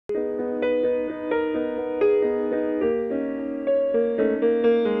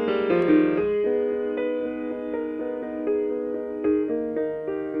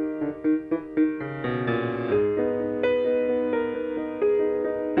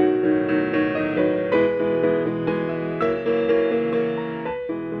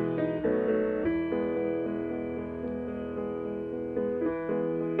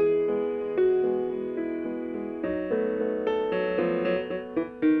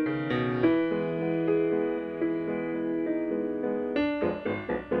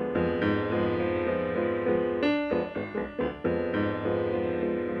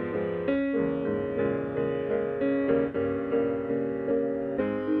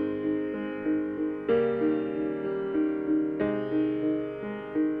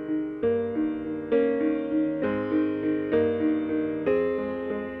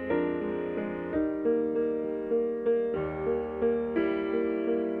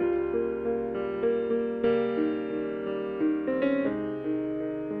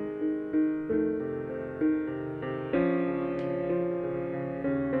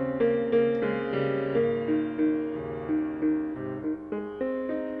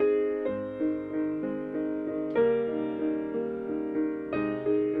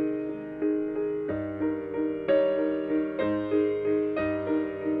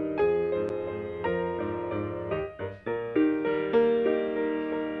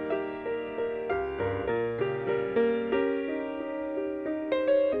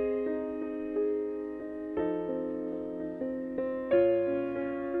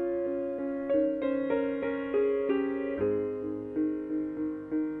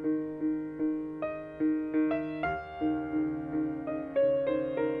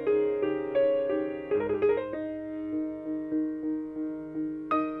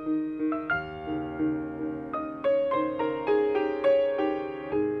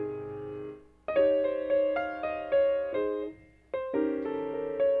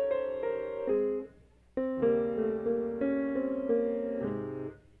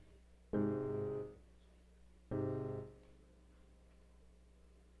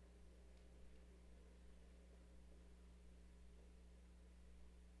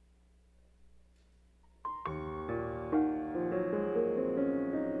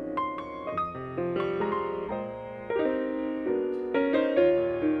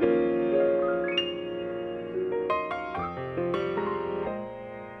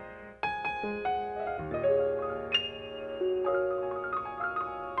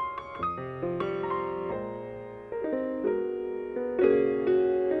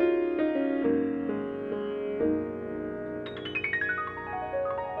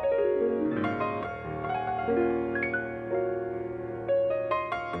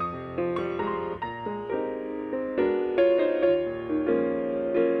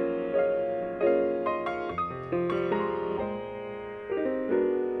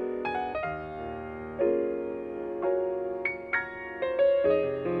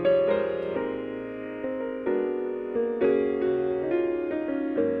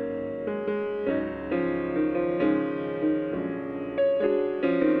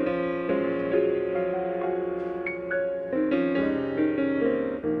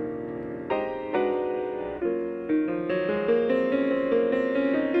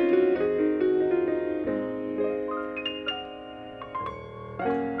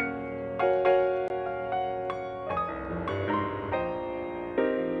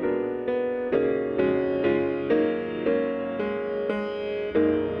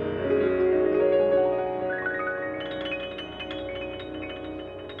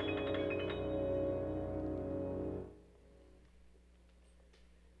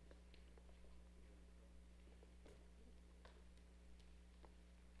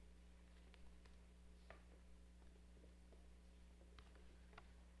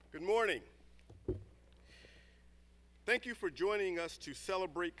Good morning. Thank you for joining us to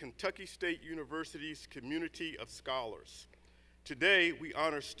celebrate Kentucky State University's community of scholars. Today, we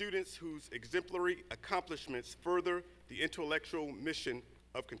honor students whose exemplary accomplishments further the intellectual mission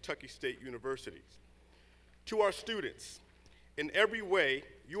of Kentucky State University. To our students, in every way,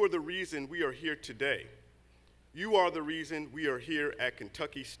 you are the reason we are here today. You are the reason we are here at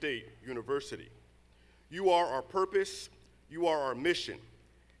Kentucky State University. You are our purpose, you are our mission.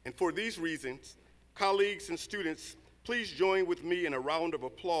 And for these reasons, colleagues and students, please join with me in a round of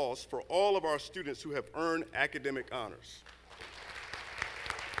applause for all of our students who have earned academic honors.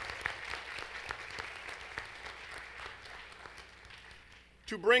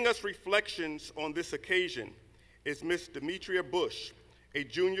 To bring us reflections on this occasion is Ms. Demetria Bush, a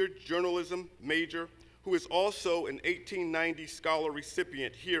junior journalism major who is also an 1890 Scholar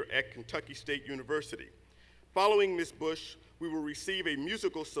recipient here at Kentucky State University. Following Ms. Bush, we will receive a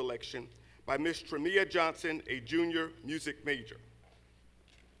musical selection by Ms. Tremia Johnson, a junior music major.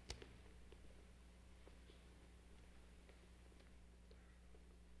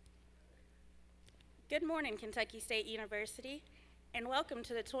 Good morning, Kentucky State University, and welcome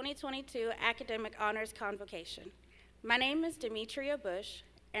to the 2022 Academic Honors Convocation. My name is Demetria Bush,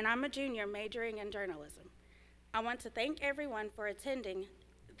 and I'm a junior majoring in journalism. I want to thank everyone for attending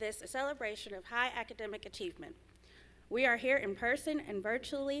this celebration of high academic achievement. We are here in person and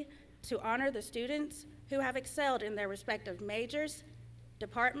virtually to honor the students who have excelled in their respective majors,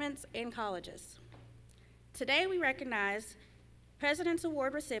 departments, and colleges. Today we recognize President's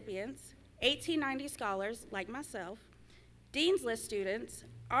Award recipients, 1890 scholars like myself, Dean's List students,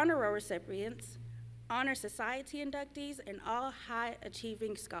 honor roll recipients, Honor Society inductees, and all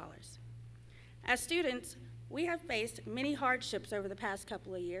high-achieving scholars. As students, we have faced many hardships over the past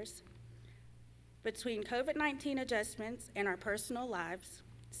couple of years. Between COVID-19 adjustments and our personal lives,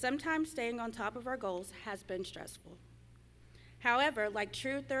 sometimes staying on top of our goals has been stressful. However, like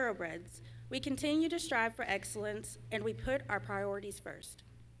true thoroughbreds, we continue to strive for excellence and we put our priorities first.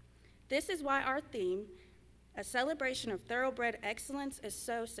 This is why our theme, a celebration of thoroughbred excellence, is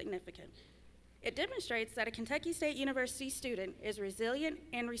so significant. It demonstrates that a Kentucky State University student is resilient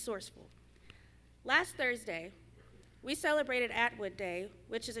and resourceful. Last Thursday, we celebrated Atwood Day,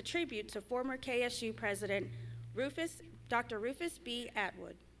 which is a tribute to former KSU President Dr. Rufus B.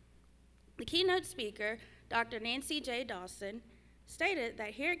 Atwood. The keynote speaker, Dr. Nancy J. Dawson, stated that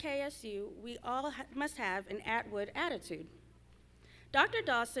here at KSU, we all must have an Atwood attitude. Dr.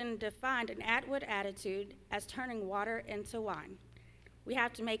 Dawson defined an Atwood attitude as turning water into wine. We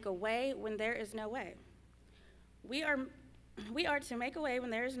have to make a way when there is no way. We are to make a way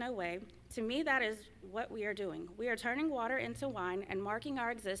when there is no way. To me, that is what we are doing. We are turning water into wine and marking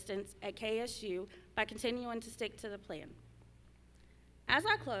our existence at KSU by continuing to stick to the plan. As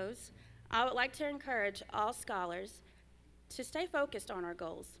I close, I would like to encourage all scholars to stay focused on our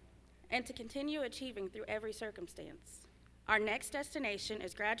goals and to continue achieving through every circumstance. Our next destination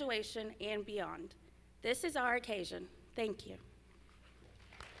is graduation and beyond. This is our occasion. Thank you.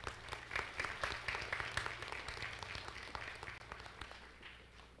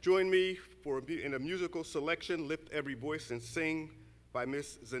 Join me in a musical selection, Lift Every Voice and Sing, by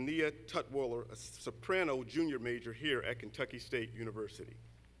Ms. Zania Tutwaller, a soprano junior major here at Kentucky State University.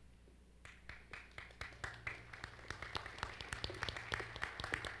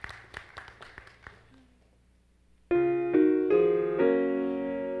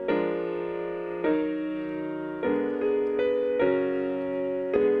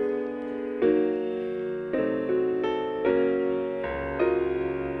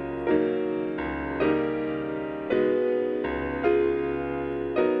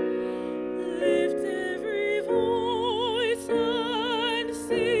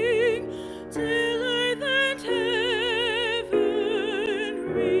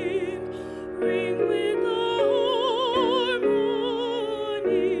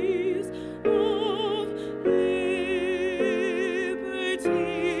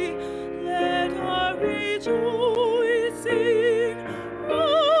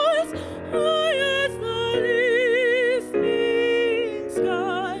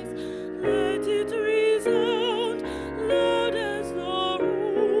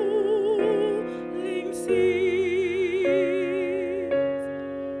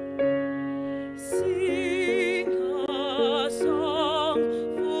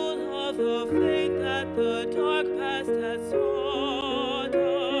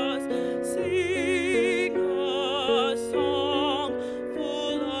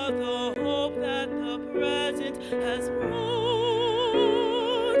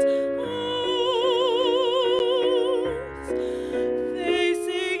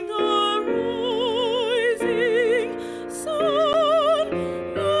 Facing the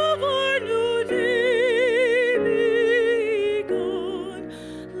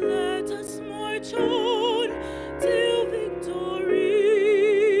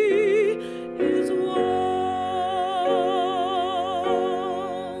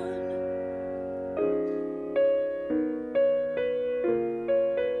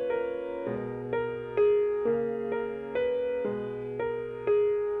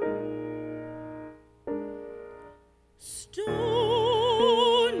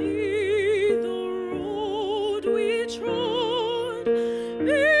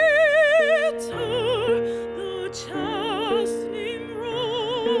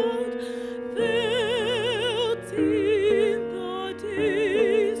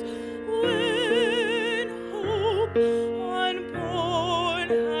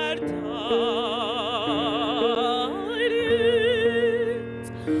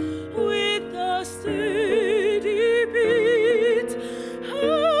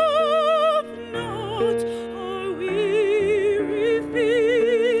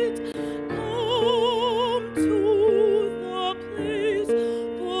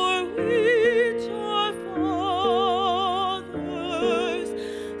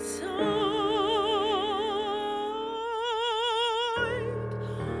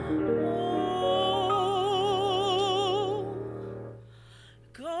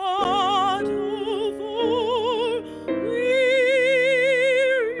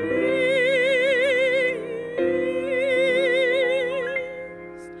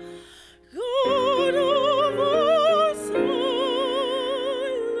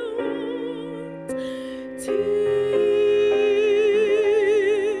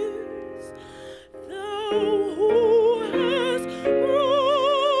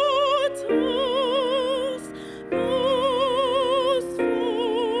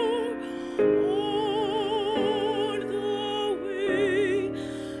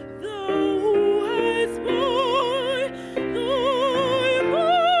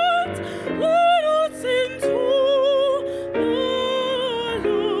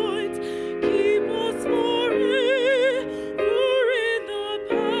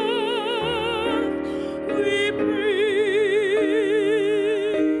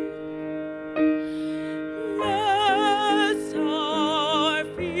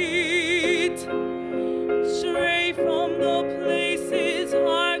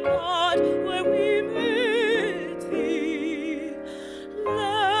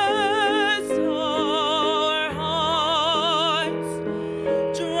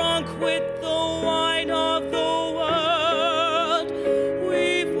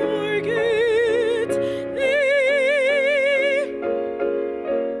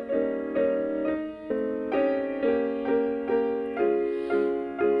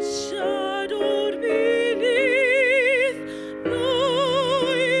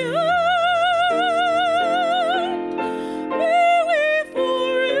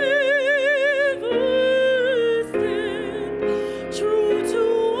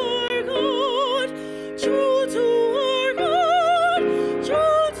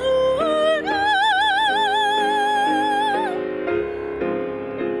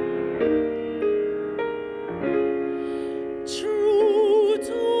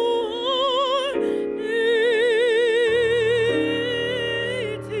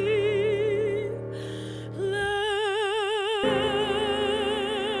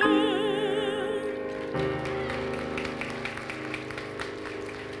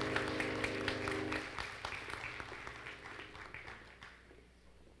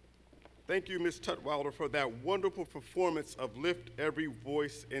Thank you, Ms. Tutwiler, for that wonderful performance of Lift Every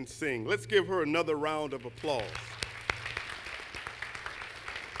Voice and Sing. Let's give her another round of applause.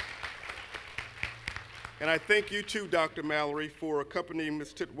 And I thank you too, Dr. Mallory, for accompanying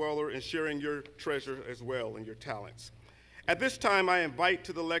Ms. Tutwiler and sharing your treasure as well and your talents. At this time, I invite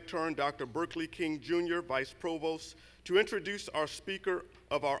to the lectern Dr. Berkeley King Jr., Vice Provost, to introduce our speaker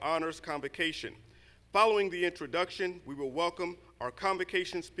of our honors convocation. Following the introduction, we will welcome our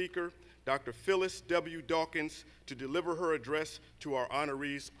convocation speaker, Dr. Phyllis W. Dawkins, to deliver her address to our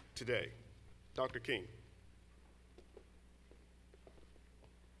honorees today. Dr. King.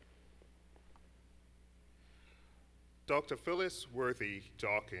 Dr. Phyllis W.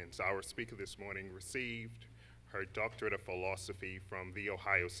 Dawkins, our speaker this morning, received her Doctorate of Philosophy from The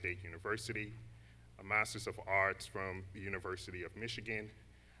Ohio State University, a Master's of Arts from the University of Michigan,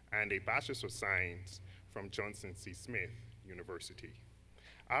 and a Bachelor's of Science from Johnson C. Smith University.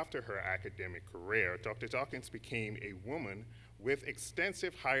 After her academic career, Dr. Dawkins became a woman with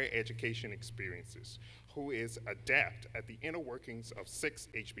extensive higher education experiences who is adept at the inner workings of 6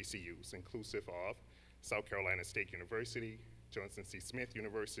 HBCUs, inclusive of South Carolina State University, Johnson C. Smith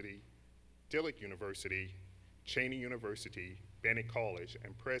University, Dillard University, Cheney University, Bennett College,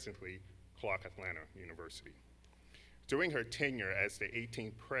 and presently Clark Atlanta University. During her tenure as the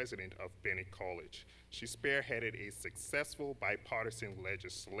 18th president of Bennett College, she spearheaded a successful bipartisan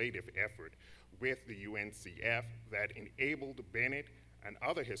legislative effort with the UNCF that enabled Bennett and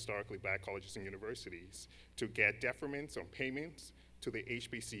other historically black colleges and universities to get deferments on payments to the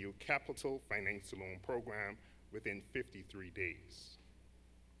HBCU Capital Finance Loan Program within 53 days.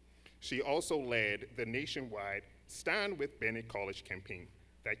 She also led the nationwide Stand with Bennett College campaign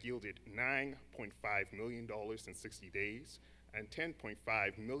that yielded $9.5 million in 60 days and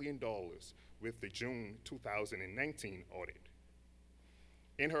 $10.5 million with the June 2019 audit.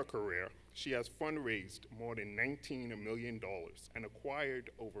 In her career, she has fundraised more than $19 million and acquired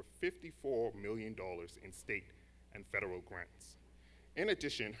over $54 million in state and federal grants. In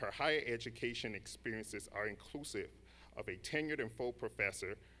addition, her higher education experiences are inclusive of a tenured and full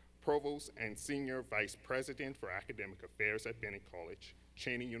professor, provost and senior vice president for academic affairs at Bennett College,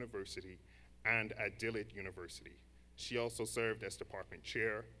 Cheney University, and at Dillard University. She also served as department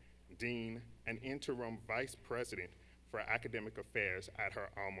chair, dean, and interim vice president for academic affairs at her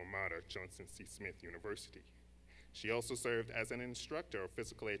alma mater, Johnson C. Smith University. She also served as an instructor of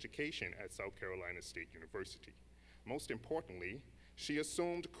physical education at South Carolina State University. Most importantly, she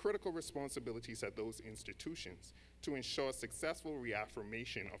assumed critical responsibilities at those institutions to ensure successful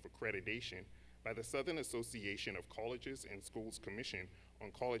reaffirmation of accreditation by the Southern Association of Colleges and Schools Commission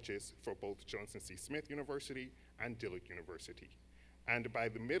on colleges for both Johnson C. Smith University and Dillard University, and by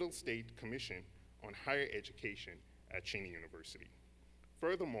the Middle State Commission on Higher Education at Cheney University.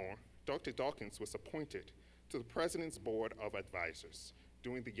 Furthermore, Dr. Dawkins was appointed to the President's Board of Advisors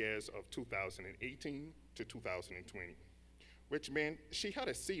during the years of 2018 to 2020, which meant she had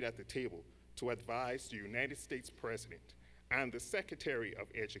a seat at the table to advise the United States President and the Secretary of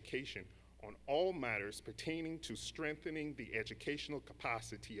Education on all matters pertaining to strengthening the educational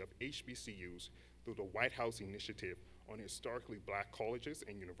capacity of HBCUs through the White House Initiative on Historically Black Colleges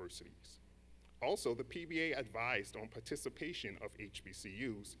and Universities. Also, the PBA advised on participation of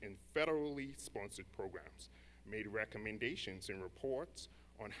HBCUs in federally sponsored programs, made recommendations in reports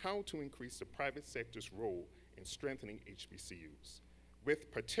on how to increase the private sector's role in strengthening HBCUs,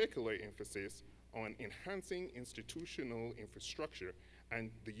 with particular emphasis on enhancing institutional infrastructure and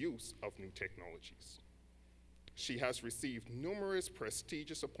the use of new technologies. She has received numerous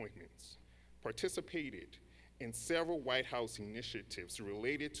prestigious appointments, participated in several White House initiatives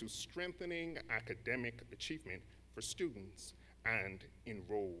related to strengthening academic achievement for students and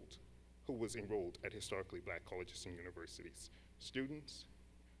who was enrolled at historically black colleges and universities. Students,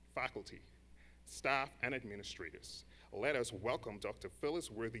 faculty, staff, and administrators, let us welcome Dr. Phyllis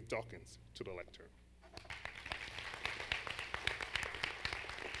W. Dawkins to the lectern.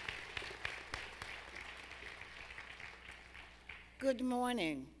 Good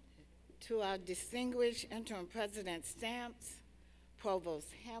morning to our distinguished interim president Stamps, Provost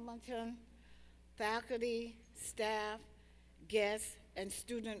Hamilton, faculty, staff, guests, and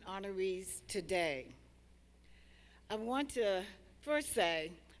student honorees today. I want to first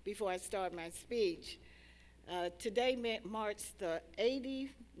say, before I start my speech, today marks the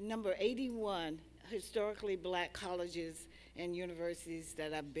number 81 historically black colleges and universities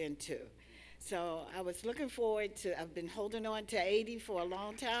that I've been to. So I was looking forward to, I've been holding on to 80 for a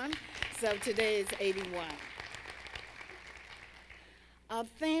long time, so today is 81. Our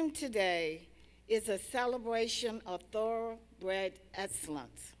theme today is a celebration of thoroughbred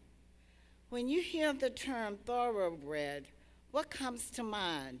excellence. When you hear the term thoroughbred, what comes to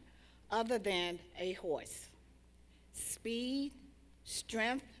mind other than a horse? Speed,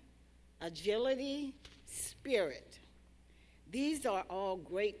 strength, agility, spirit. These are all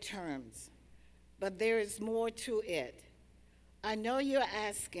great terms, but there is more to it. I know you're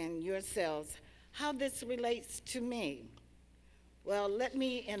asking yourselves how this relates to me. Well, let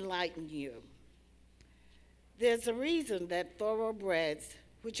me enlighten you. There's a reason that thoroughbreds,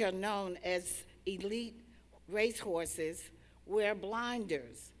 which are known as elite racehorses, wear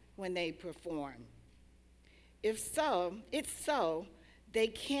blinders when they perform. It's so, they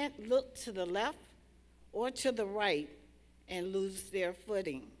can't look to the left or to the right and lose their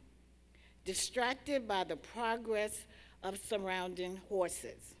footing, distracted by the progress of surrounding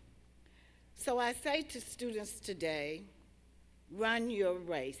horses. So I say to students today, run your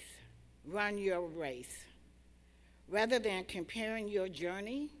race, run your race, rather than comparing your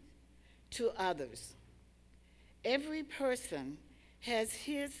journey to others. Every person has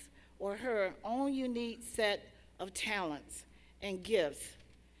his or her own unique set of talents and gifts,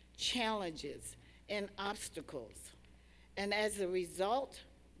 challenges, and obstacles. And as a result,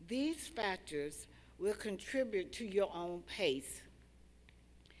 these factors will contribute to your own pace.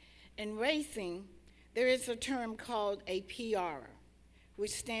 In racing, there is a term called a PR,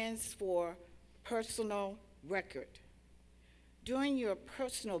 which stands for personal record. Doing your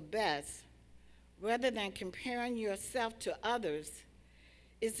personal best, rather than comparing yourself to others,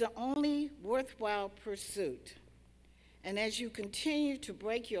 is the only worthwhile pursuit. And as you continue to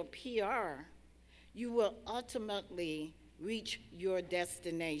break your PR, you will ultimately reach your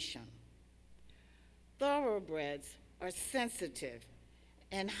destination. Thoroughbreds are sensitive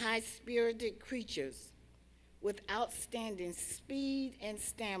and high-spirited creatures with outstanding speed and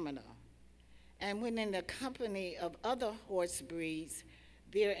stamina. And when in the company of other horse breeds,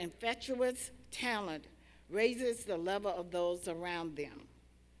 their infectious talent raises the level of those around them.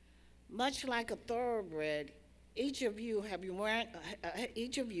 Much like a thoroughbred, each of you have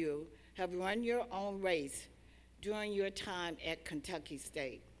run your own race during your time at Kentucky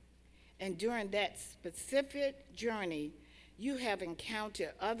State. And during that specific journey, you have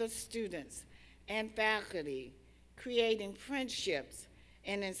encountered other students and faculty, creating friendships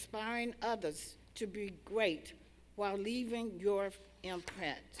and inspiring others to be great while leaving your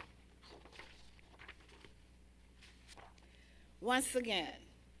imprint. Once again,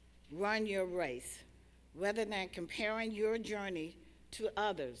 run your race rather than comparing your journey to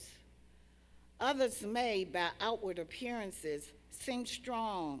others. Others may, by outward appearances, seem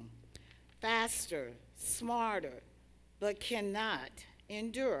strong, faster, smarter, but cannot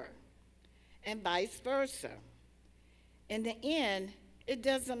endure, and vice versa. In the end, it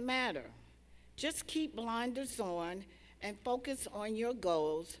doesn't matter. Just keep blinders on and focus on your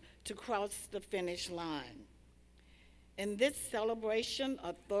goals to cross the finish line. In this celebration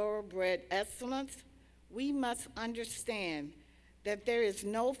of thoroughbred excellence, we must understand that there is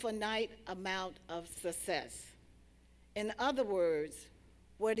no finite amount of success. In other words,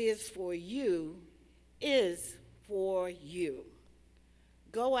 what is for you is for you.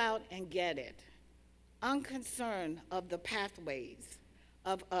 Go out and get it, unconcerned of the pathways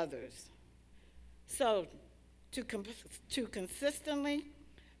of others. So, to consistently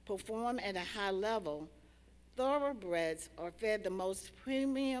perform at a high level, thoroughbreds are fed the most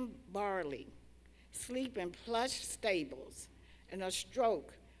premium barley, sleep in plush stables, and are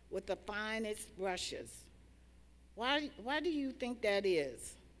stroked with the finest brushes. Why do you think that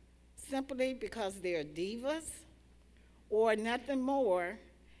is? Simply because they're divas, or nothing more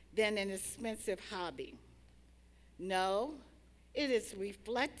than an expensive hobby? No, it is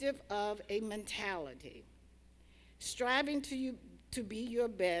reflective of a mentality. Striving to be your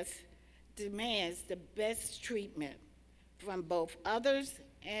best demands the best treatment from both others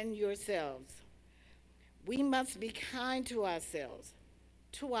and yourselves. We must be kind to ourselves,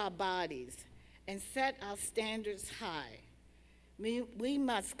 to our bodies, and set our standards high. We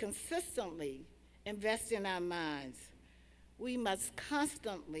must consistently invest in our minds. We must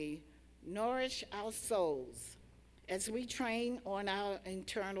constantly nourish our souls as we train on our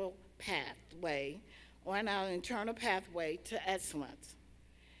internal pathway to excellence.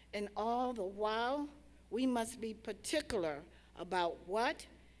 And all the while, we must be particular about what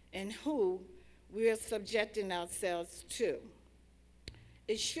and who we are subjecting ourselves to.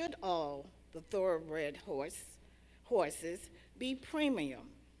 It should all the thoroughbred horses be premium.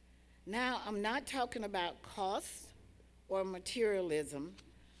 Now, I'm not talking about cost or materialism.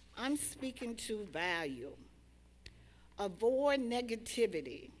 I'm speaking to value. Avoid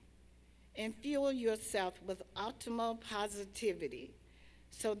negativity and fuel yourself with optimal positivity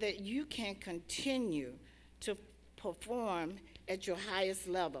so that you can continue to perform at your highest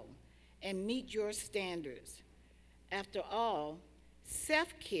level and meet your standards. After all,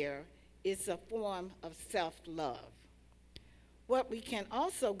 self-care is a form of self-love. What we can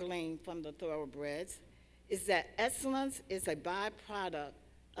also glean from the thoroughbreds is that excellence is a byproduct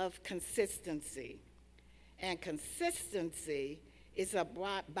of consistency, and consistency is a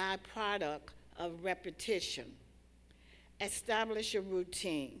byproduct of repetition. Establish a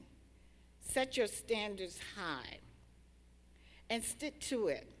routine, set your standards high, and stick to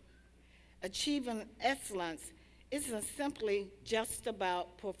it. Achieving excellence isn't simply just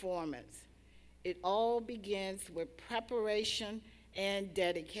about performance. It all begins with preparation and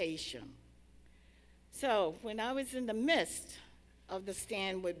dedication. So when I was in the midst of the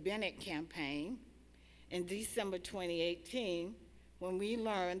Stand with Bennett campaign in December 2018, when we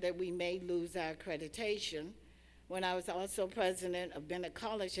learned that we may lose our accreditation, when I was also president of Bennett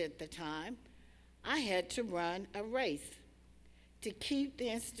College at the time, I had to run a race to keep the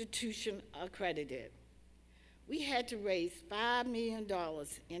institution accredited. We had to raise $5 million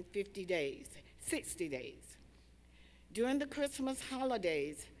in 60 days. During the Christmas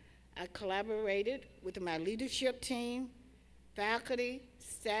holidays, I collaborated with my leadership team, faculty,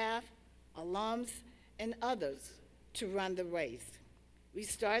 staff, alums, and others to run the race. We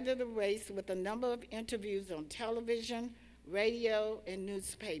started the race with a number of interviews on television, radio, and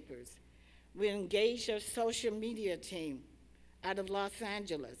newspapers. We engaged our social media team out of Los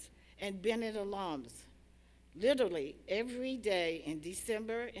Angeles and Bennett alums. Literally every day in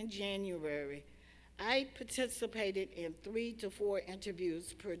December and January, I participated in 3 to 4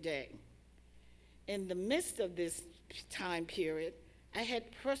 interviews per day. In the midst of this time period, I had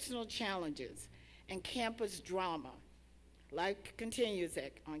personal challenges and campus drama. Life continues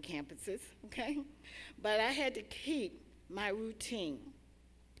on campuses, okay? But I had to keep my routine,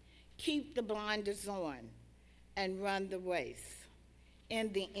 keep the blinders on, and run the race.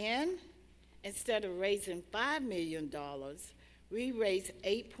 In the end, instead of raising $5 million, we raised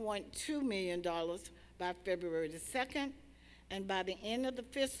 $8.2 million by February the 2nd, and by the end of the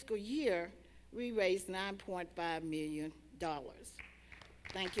fiscal year, we raised $9.5 million.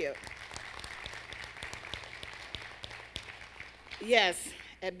 Thank you. Yes,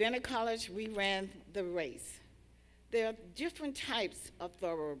 at Bennett College, we ran the race. There are different types of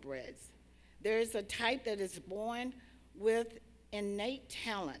thoroughbreds. There is a type that is born with innate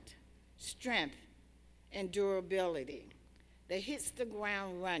talent, strength, and durability that hits the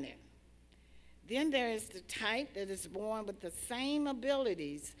ground running. Then there is the type that is born with the same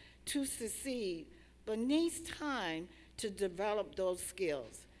abilities to succeed, but needs time to develop those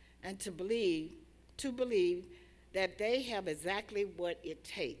skills and to believe that they have exactly what it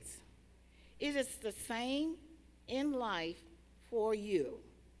takes. It is the same in life for you.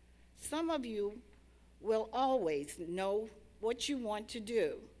 Some of you will always know what you want to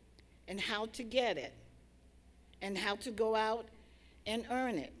do and how to get it and how to go out and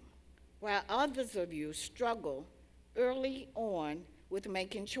earn it, while others of you struggle early on with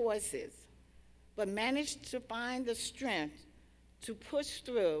making choices, but manage to find the strength to push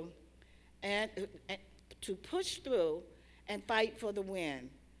through and fight for the win.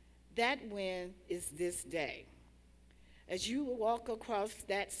 That win is this day. As you walk across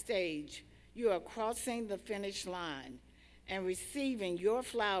that stage, you are crossing the finish line and receiving your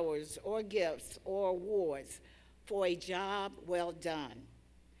flowers or gifts or awards for a job well done.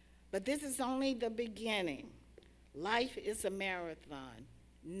 But this is only the beginning. Life is a marathon,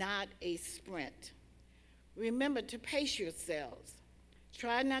 not a sprint. Remember to pace yourselves.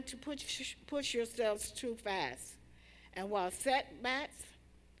 Try not to push yourselves too fast. And while setbacks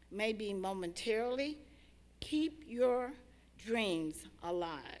may be momentarily, keep your dreams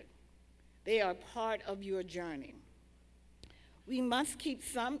alive. They are part of your journey. We must keep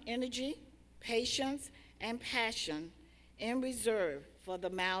some energy, patience, and passion in reserve for the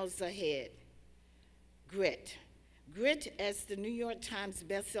miles ahead. Grit. Grit, as the New York Times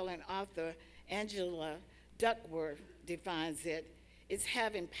bestselling author Angela Duckworth defines it, is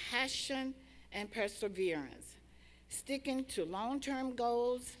having passion and perseverance, sticking to long-term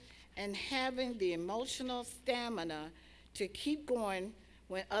goals, and having the emotional stamina to keep going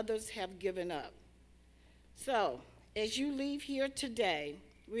when others have given up. So, as you leave here today,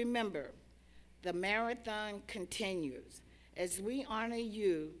 remember, the marathon continues as we honor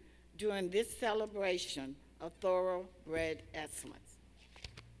you during this celebration of thoroughbred excellence.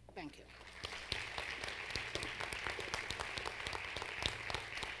 Thank you.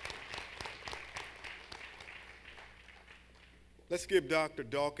 Let's give Dr.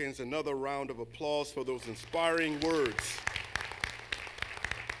 Dawkins another round of applause for those inspiring words.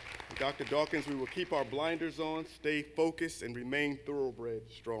 Dr. Dawkins, we will keep our blinders on, stay focused, and remain thoroughbred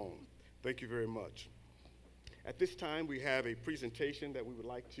strong. Thank you very much. At this time, we have a presentation that we would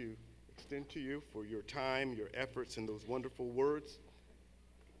like to extend to you for your time, your efforts, and those wonderful words.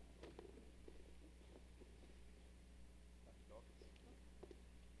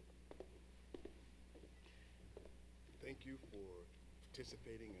 Thank you for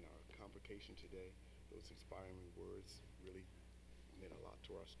participating in our convocation today. Those inspiring words really meant a lot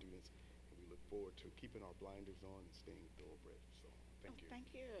to our students, and we look forward to keeping our blinders on and staying thoroughbred. So, thank you. Thank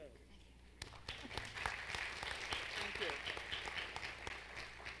you.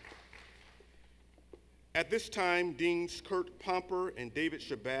 At this time, Deans Kurt Pomper and David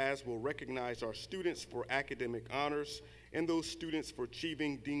Shabazz will recognize our students for academic honors and those students for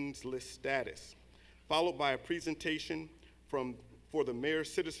achieving Dean's List status, followed by a presentation for the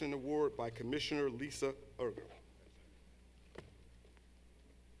Mayor's Citizen Award by Commissioner Lisa Erger.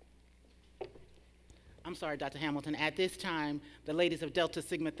 I'm sorry, Dr. Hamilton. At this time, the ladies of Delta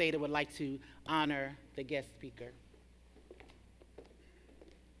Sigma Theta would like to honor the guest speaker.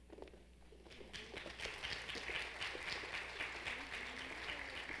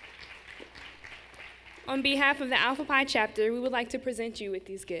 On behalf of the Alpha Pi chapter, we would like to present you with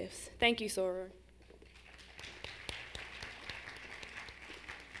these gifts. Thank you, Soror.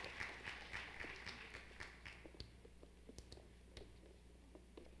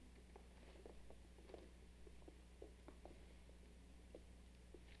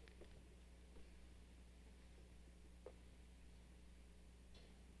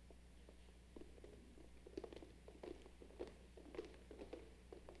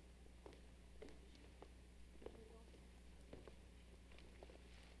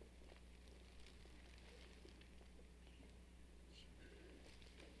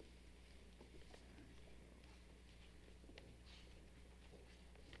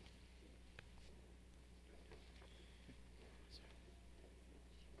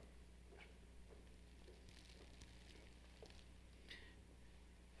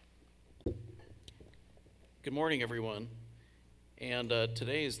 Good morning, everyone. And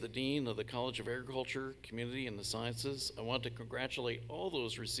today is the Dean of the College of Agriculture, Community, and the Sciences. I want to congratulate all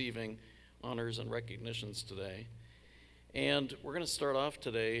those receiving honors and recognitions today. And we're going to start off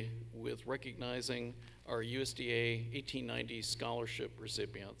today with recognizing our USDA 1890 scholarship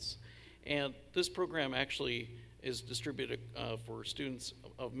recipients. And this program actually is distributed for students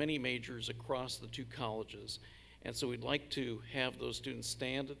of many majors across the two colleges. And so we'd like to have those students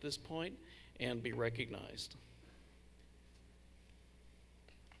stand at this point and be recognized.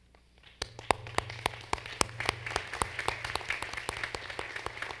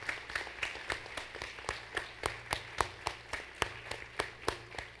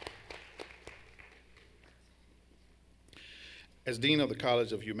 As Dean of the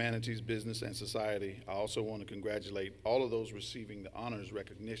College of Humanities, Business, and Society, I also want to congratulate all of those receiving the honors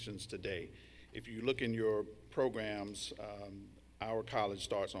recognitions today. If you look in your programs, our college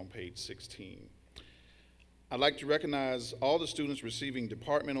starts on page 16. I'd like to recognize all the students receiving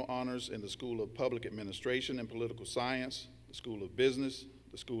departmental honors in the School of Public Administration and Political Science, the School of Business,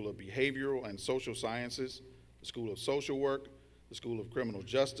 the School of Behavioral and Social Sciences, the School of Social Work, the School of Criminal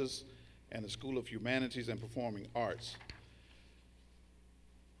Justice, and the School of Humanities and Performing Arts.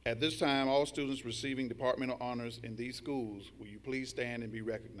 At this time, all students receiving departmental honors in these schools, will you please stand and be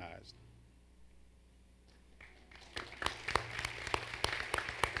recognized?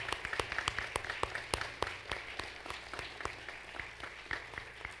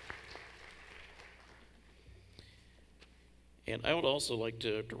 And I would also like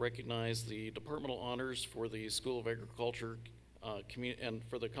to recognize the departmental honors for the School of Agriculture and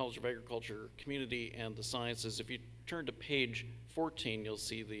for the College of Agriculture, Community, and the Sciences. If you turn to page 14, you'll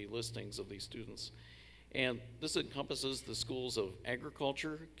see the listings of these students. And this encompasses the schools of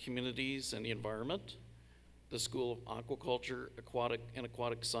Agriculture, Communities, and the Environment, the School of Aquaculture,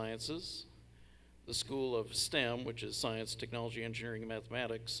 Aquatic Sciences, the School of STEM, which is Science, Technology, Engineering, and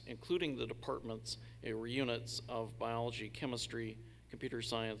Mathematics, including the departments or units of Biology, Chemistry, Computer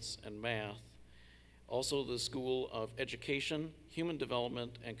Science, and Math. Also the School of Education, Human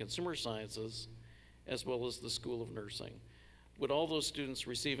Development, and Consumer Sciences, as well as the School of Nursing. Would all those students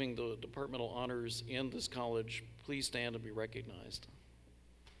receiving the departmental honors in this college please stand and be recognized?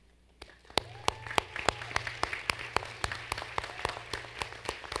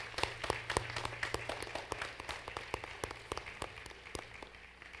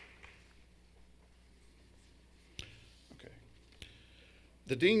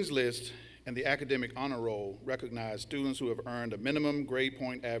 The Dean's List and the Academic Honor Roll recognize students who have earned a minimum grade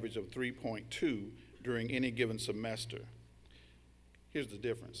point average of 3.2 during any given semester. Here's the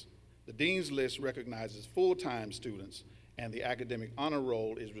difference. The Dean's List recognizes full-time students, and the academic honor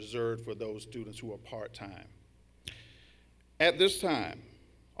roll is reserved for those students who are part-time. At this time,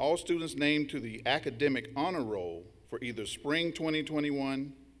 all students named to the academic honor roll for either spring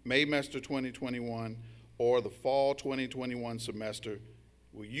 2021, Maymester 2021, or the fall 2021 semester,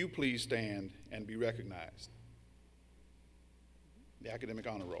 will you please stand and be recognized? The academic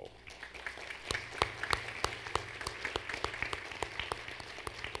honor roll.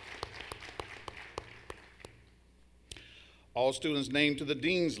 All students named to the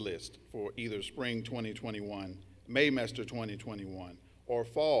Dean's List for either spring 2021, Maymester 2021, or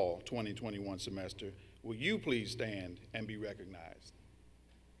fall 2021 semester, will you please stand and be recognized?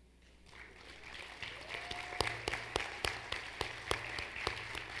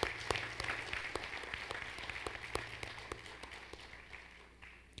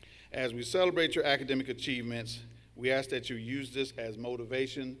 As we celebrate your academic achievements, we ask that you use this as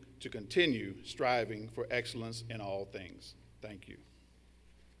motivation to continue striving for excellence in all things. Thank you.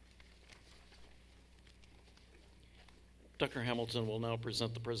 Dr. Hamilton will now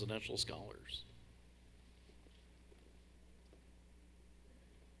present the Presidential Scholars.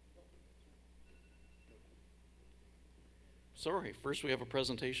 Sorry, first we have a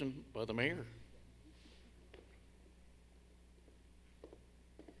presentation by the mayor.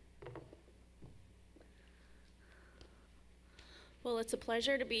 Well, it's a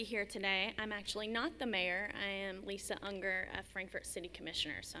pleasure to be here today. I'm actually not the mayor. I am Lisa Unger, a Frankfort City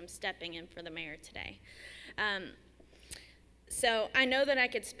Commissioner, so I'm stepping in for the mayor today. So I know that I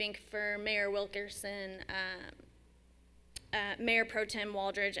could speak for Mayor Wilkerson, Mayor Pro Tem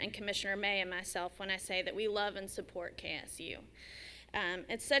Waldridge, and Commissioner May and myself when I say that we love and support KSU.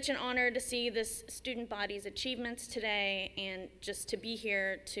 It's such an honor to see this student body's achievements today and just to be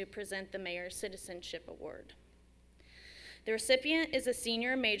here to present the Mayor's Citizenship Award. The recipient is a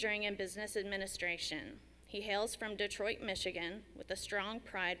senior majoring in business administration. He hails from Detroit, Michigan, with a strong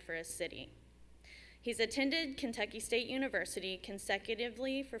pride for his city. He's attended Kentucky State University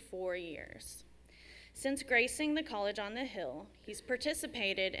consecutively for 4 years. Since gracing the College on the Hill, he's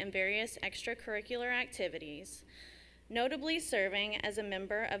participated in various extracurricular activities, notably serving as a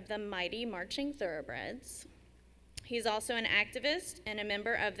member of the Mighty Marching Thoroughbreds. He's also an activist and a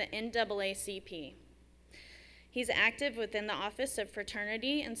member of the NAACP. He's active within the Office of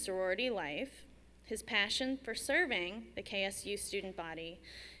Fraternity and Sorority Life. His passion for serving the KSU student body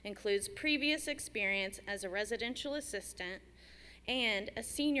includes previous experience as a residential assistant and a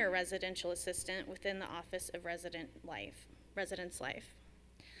senior residential assistant within the Office of Residence Life.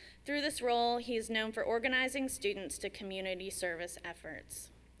 Through this role, he is known for organizing students to community service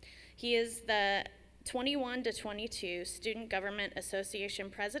efforts. He is the 21 to 22 Student Government Association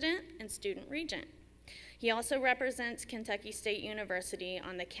President and Student Regent. He also represents Kentucky State University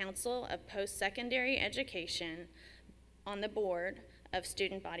on the Council of Post-Secondary Education on the Board of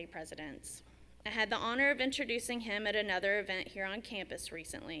Student Body Presidents. I had the honor of introducing him at another event here on campus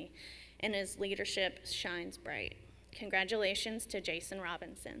recently, and his leadership shines bright. Congratulations to Jason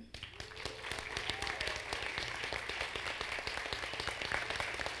Robinson.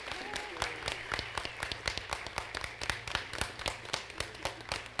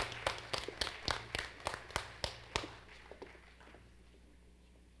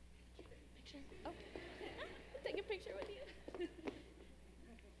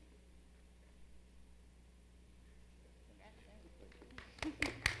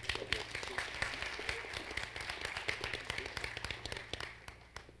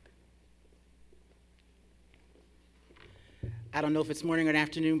 I don't know if it's morning or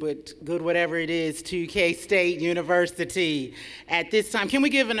afternoon, but good whatever it is to K-State University. At this time, can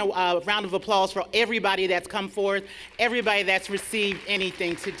we give a round of applause for everybody that's come forth, everybody that's received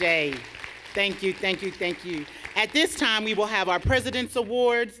anything today? Thank you, thank you, thank you. At this time, we will have our President's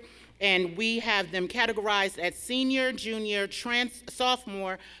Awards, and we have them categorized as senior, junior,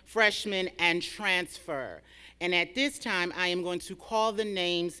 sophomore, freshman, and transfer. And at this time, I am going to call the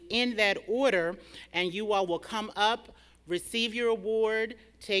names in that order, and you all will come up, receive your award,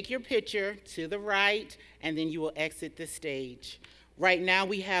 take your picture to the right, and then you will exit the stage. Right now,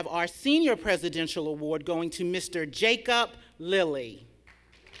 we have our Senior Presidential Award going to Mr. Jacob Lilly.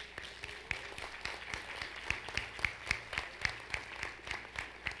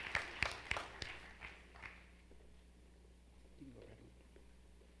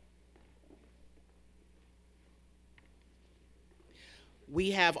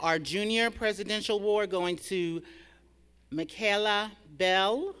 We have our Junior Presidential Award going to Michaela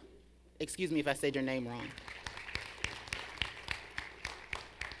Bell. Excuse me if I said your name wrong.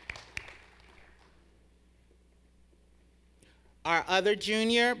 Our other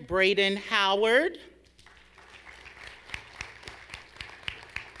junior, Braden Howard.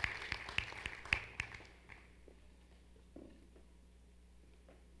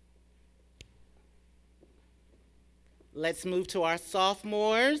 Let's move to our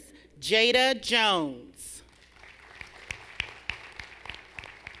sophomores, Jada Jones.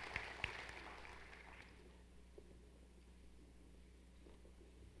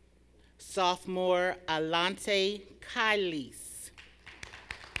 Sophomore, Alante Kylie.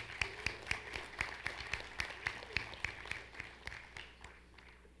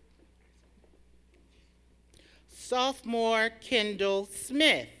 Sophomore, Kendall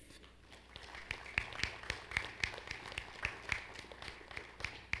Smith.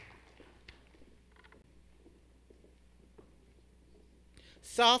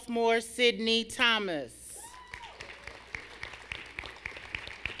 Sophomore, Sydney Thomas.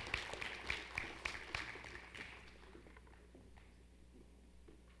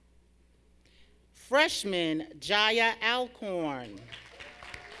 Freshman, Jaya Alcorn.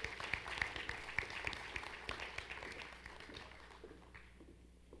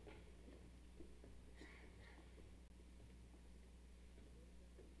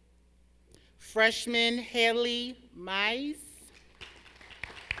 Freshman, Haley Mize.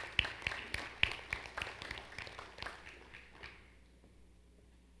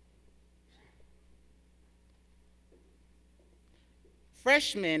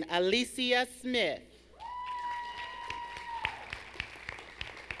 Freshman, Alicia Smith.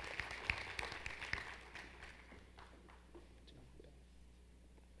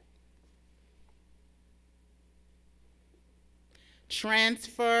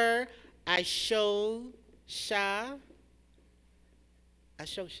 Transfer, Ashosha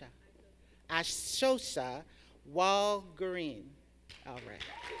Walgreen. All right.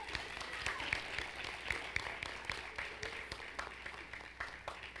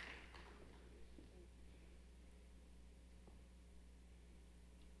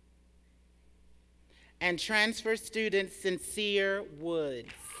 And transfer student Sincere Woods.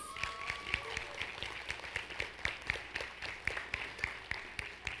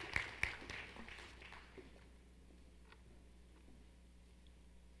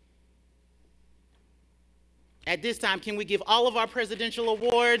 At this time, can we give all of our presidential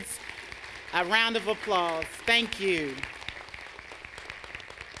awards a round of applause? Thank you.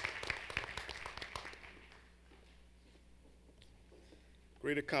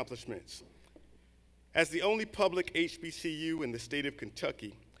 Great accomplishments. As the only public HBCU in the state of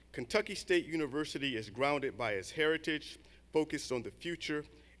Kentucky, Kentucky State University is grounded by its heritage, focused on the future,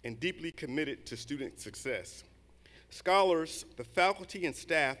 and deeply committed to student success. Scholars, the faculty and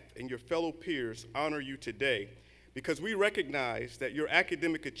staff, and your fellow peers honor you today because we recognize that your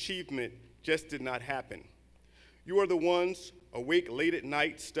academic achievement just did not happen. You are the ones awake late at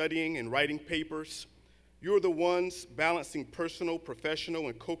night studying and writing papers. You are the ones balancing personal, professional,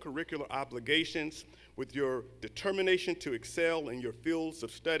 and co-curricular obligations with your determination to excel in your fields of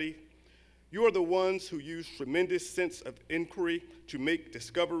study. You are the ones who use tremendous sense of inquiry to make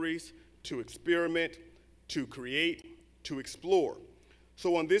discoveries, to experiment, to create, to explore.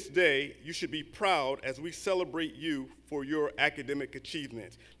 So on this day, you should be proud as we celebrate you for your academic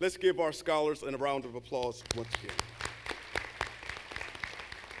achievements. Let's give our scholars a round of applause once again.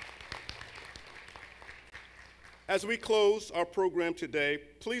 As we close our program today,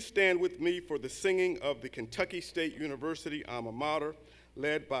 please stand with me for the singing of the Kentucky State University alma mater,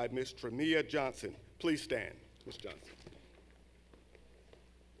 led by Ms. Tremia Johnson. Please stand, Ms. Johnson.